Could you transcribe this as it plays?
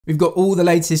We've got all the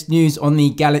latest news on the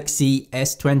Galaxy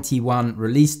S21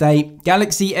 release date,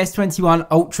 Galaxy S21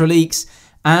 Ultra leaks,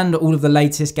 and all of the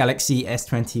latest Galaxy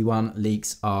S21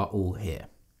 leaks are all here.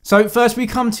 So first we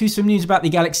come to some news about the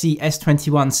Galaxy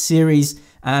S21 series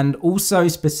and also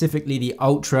specifically the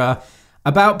Ultra,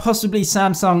 about possibly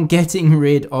Samsung getting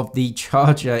rid of the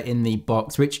charger in the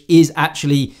box, which is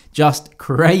actually just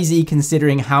crazy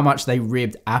considering how much they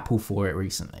ribbed Apple for it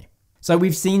recently. So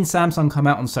we've seen Samsung come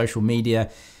out on social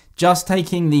media just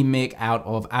taking the mick out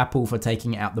of Apple for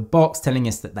taking out the box, telling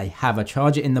us that they have a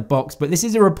charger in the box. But this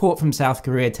is a report from South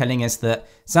Korea telling us that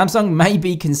Samsung may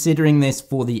be considering this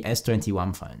for the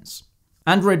S21 phones.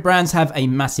 Android brands have a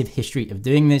massive history of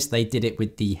doing this. They did it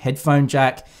with the headphone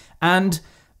jack. And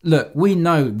look, we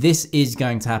know this is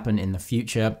going to happen in the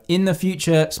future. In the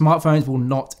future, smartphones will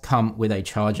not come with a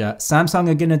charger. Samsung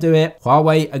are going to do it.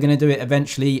 Huawei are going to do it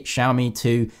eventually. Xiaomi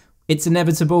too. It's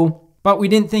inevitable. But we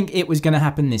didn't think it was going to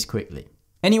happen this quickly.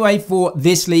 Anyway, for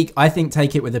this leak, I think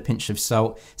take it with a pinch of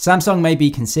salt. Samsung may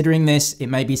be considering this. It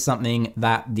may be something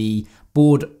that the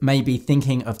board may be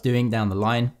thinking of doing down the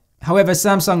line. However,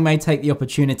 Samsung may take the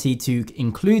opportunity to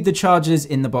include the chargers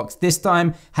in the box this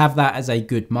time, have that as a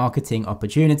good marketing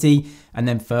opportunity, and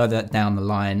then further down the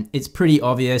line, it's pretty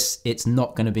obvious it's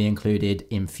not going to be included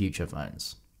in future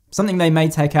phones. Something they may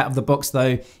take out of the box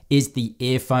though is the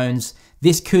earphones.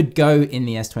 This could go in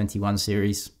the S21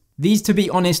 series. These, to be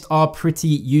honest, are pretty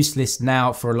useless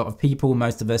now for a lot of people.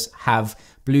 Most of us have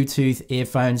Bluetooth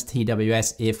earphones,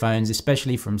 TWS earphones,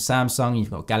 especially from Samsung.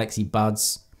 You've got Galaxy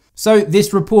Buds. So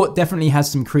this report definitely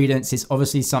has some credence. It's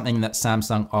obviously something that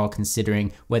Samsung are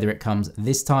considering, whether it comes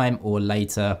this time or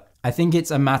later. I think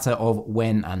it's a matter of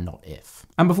when and not if.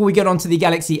 And before we get on to the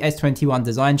Galaxy S21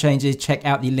 design changes, check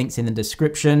out the links in the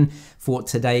description for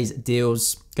today's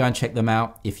deals. Go and check them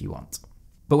out if you want.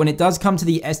 But when it does come to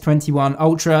the S21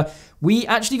 Ultra, we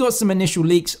actually got some initial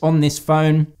leaks on this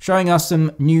phone showing us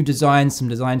some new designs, some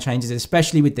design changes,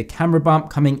 especially with the camera bump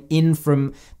coming in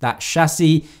from that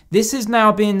chassis. This has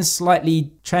now been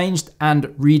slightly changed and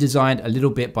redesigned a little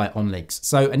bit by OnLeaks.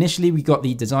 So initially we got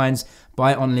the designs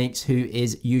by OnLeaks, who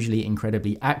is usually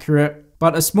incredibly accurate,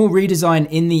 but a small redesign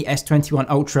in the S21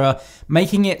 Ultra,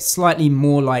 making it slightly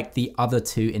more like the other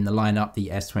two in the lineup, the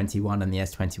S21 and the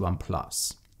S21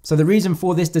 Plus. So the reason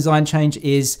for this design change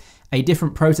is a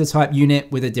different prototype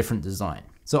unit with a different design.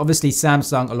 So obviously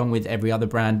Samsung, along with every other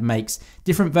brand, makes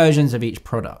different versions of each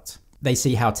product. They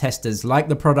see how testers like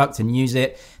the product and use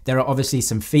it. There are obviously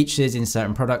some features in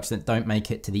certain products that don't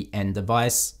make it to the end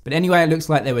device. But anyway, it looks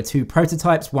like there were two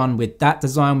prototypes, one with that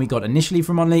design we got initially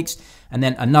from OnLeaks, and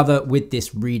then another with this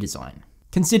redesign.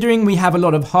 Considering we have a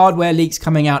lot of hardware leaks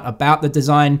coming out about the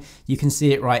design, you can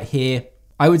see it right here.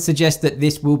 I would suggest that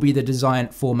this will be the design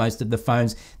for most of the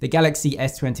phones. The Galaxy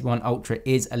S21 Ultra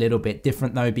is a little bit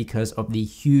different though because of the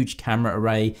huge camera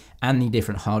array and the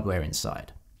different hardware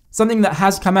inside. Something that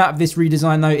has come out of this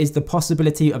redesign though is the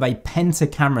possibility of a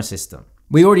penta camera system.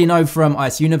 We already know from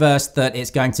Ice Universe that it's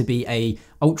going to be a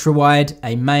ultra wide,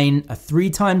 a main, a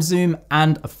 3x zoom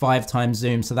and a 5x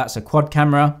zoom. So that's a quad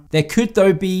camera. There could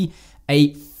though be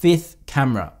a fifth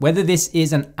camera, whether this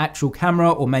is an actual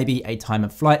camera or maybe a time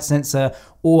of flight sensor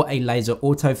or a laser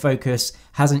autofocus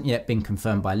hasn't yet been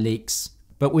confirmed by leaks,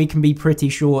 but we can be pretty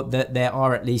sure that there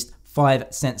are at least 5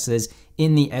 sensors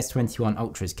in the S21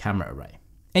 Ultra's camera array.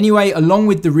 Anyway, along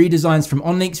with the redesigns from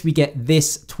OnLeaks, we get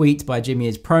this tweet by Jimmy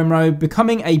is Promo,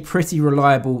 becoming a pretty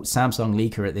reliable Samsung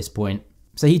leaker at this point.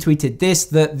 So he tweeted this,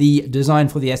 that the design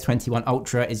for the S21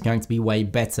 Ultra is going to be way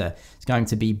better. It's going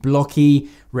to be blocky,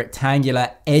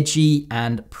 rectangular, edgy,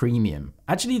 and premium.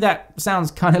 Actually, that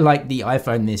sounds kind of like the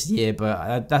iPhone this year,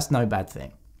 but that's no bad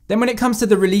thing. Then when it comes to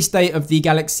the release date of the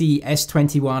Galaxy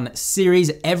S21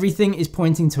 series, everything is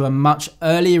pointing to a much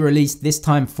earlier release this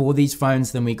time for these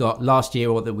phones than we got last year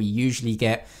or that we usually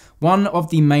get. One of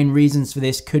the main reasons for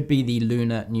this could be the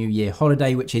Lunar New Year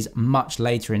holiday, which is much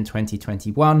later in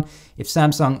 2021. If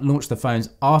Samsung launched the phones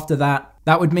after that,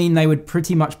 that would mean they would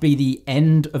pretty much be the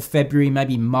end of February,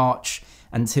 maybe March,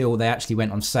 until they actually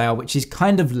went on sale, which is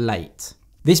kind of late.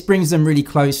 This brings them really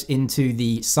close into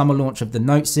the summer launch of the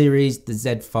Note series, the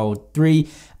Z Fold 3,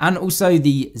 and also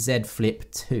the Z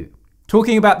Flip 2.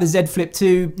 Talking about the Z Flip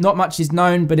 2, not much is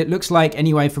known, but it looks like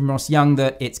anyway from Ross Young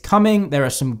that it's coming. There are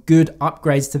some good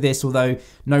upgrades to this, although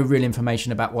no real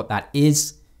information about what that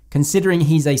is. Considering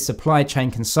he's a supply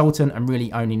chain consultant and really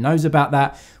only knows about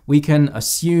that, we can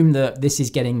assume that this is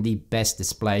getting the best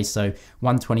display. So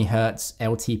 120Hz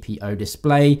LTPO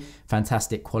display,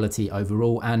 fantastic quality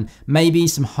overall, and maybe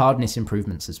some hardness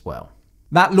improvements as well.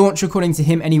 That launch, according to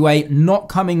him anyway, not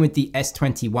coming with the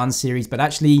S21 series, but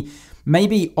actually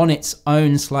maybe on its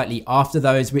own slightly after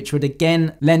those, which would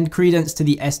again lend credence to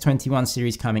the S21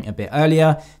 series coming a bit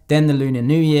earlier, then the Lunar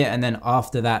New Year, and then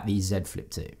after that, the Z Flip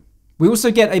 2. We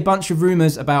also get a bunch of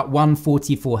rumors about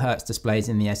 144Hz displays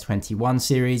in the S21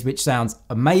 series, which sounds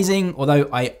amazing, although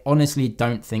I honestly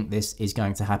don't think this is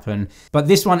going to happen. But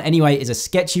this one anyway is a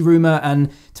sketchy rumor,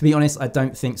 and to be honest, I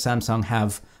don't think Samsung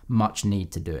have much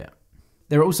need to do it.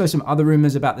 There are also some other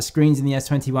rumors about the screens in the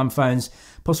S21 phones,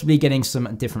 possibly getting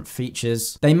some different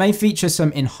features. They may feature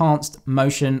some enhanced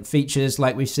motion features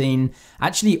like we've seen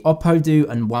actually Oppo do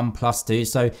and OnePlus do.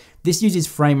 So this uses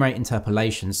frame rate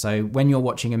interpolation. So when you're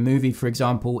watching a movie, for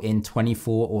example, in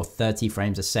 24 or 30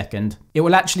 frames a second, it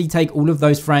will actually take all of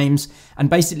those frames and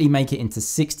basically make it into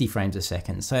 60 frames a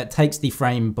second. So it takes the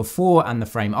frame before and the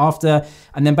frame after,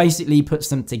 and then basically puts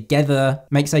them together,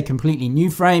 makes a completely new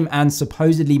frame, and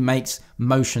supposedly makes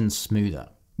motion smoother.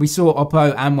 We saw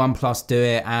Oppo and OnePlus do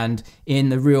it, and in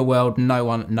the real world, no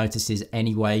one notices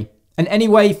anyway. And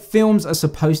anyway, films are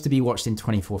supposed to be watched in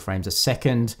 24 frames a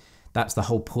second. That's the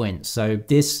whole point. So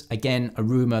this, again, a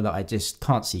rumor that I just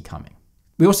can't see coming.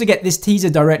 We also get this teaser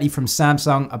directly from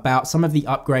Samsung about some of the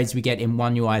upgrades we get in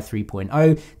One UI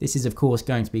 3.0. This is, of course,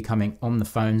 going to be coming on the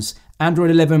phones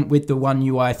Android 11 with the One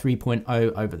UI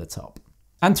 3.0 over the top.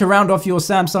 And to round off your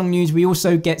Samsung news, we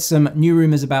also get some new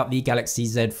rumors about the Galaxy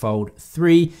Z Fold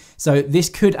 3. So this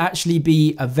could actually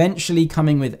be eventually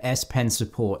coming with S Pen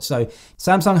support. So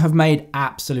Samsung have made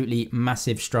absolutely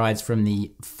massive strides from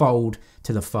the Fold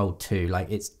to the Fold 2. Like,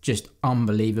 it's just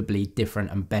unbelievably different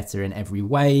and better in every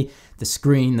way. The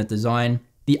screen, the design.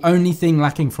 The only thing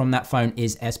lacking from that phone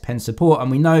is S Pen support, and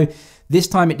we know this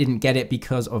time it didn't get it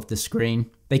because of the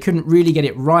screen. They couldn't really get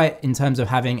it right in terms of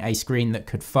having a screen that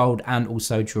could fold and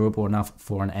also durable enough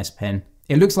for an S Pen.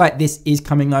 It looks like this is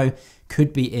coming though,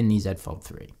 could be in the Z Fold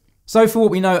 3. So for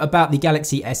what we know about the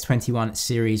Galaxy S21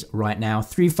 series right now,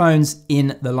 3 phones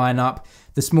in the lineup.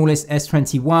 The smallest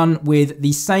S21 with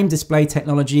the same display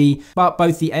technology, but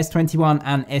both the S21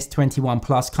 and S21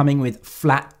 Plus coming with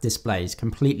flat displays,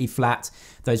 completely flat,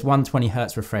 those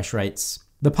 120Hz refresh rates.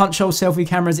 The punch hole selfie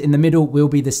cameras in the middle will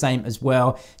be the same as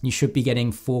well. You should be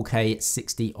getting 4K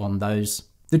 60 on those.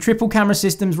 The triple camera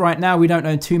systems right now we don't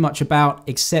know too much about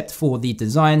except for the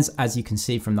designs, as you can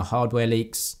see from the hardware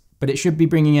leaks. But it should be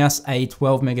bringing us a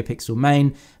 12 megapixel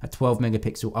main, a 12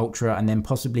 megapixel ultra, and then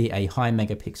possibly a high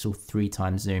megapixel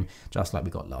 3x zoom, just like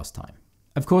we got last time.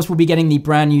 Of course, we'll be getting the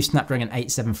brand new Snapdragon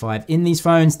 875 in these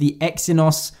phones, the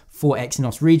Exynos for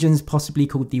Exynos regions, possibly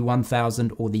called the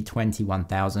 1000 or the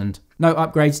 21000. No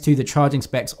upgrades to the charging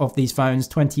specs of these phones,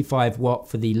 25 watt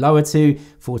for the lower two,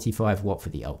 45 watt for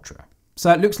the ultra.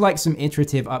 So it looks like some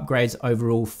iterative upgrades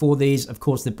overall for these. Of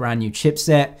course, the brand new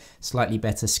chipset, slightly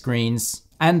better screens,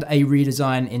 and a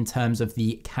redesign in terms of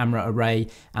the camera array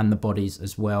and the bodies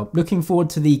as well. Looking forward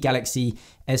to the Galaxy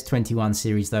S21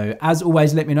 series though. As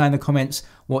always, let me know in the comments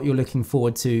what you're looking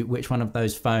forward to, which one of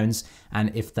those phones,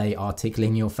 and if they are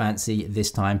tickling your fancy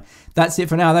this time. That's it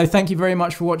for now though. Thank you very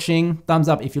much for watching. Thumbs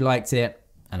up if you liked it,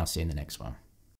 and I'll see you in the next one.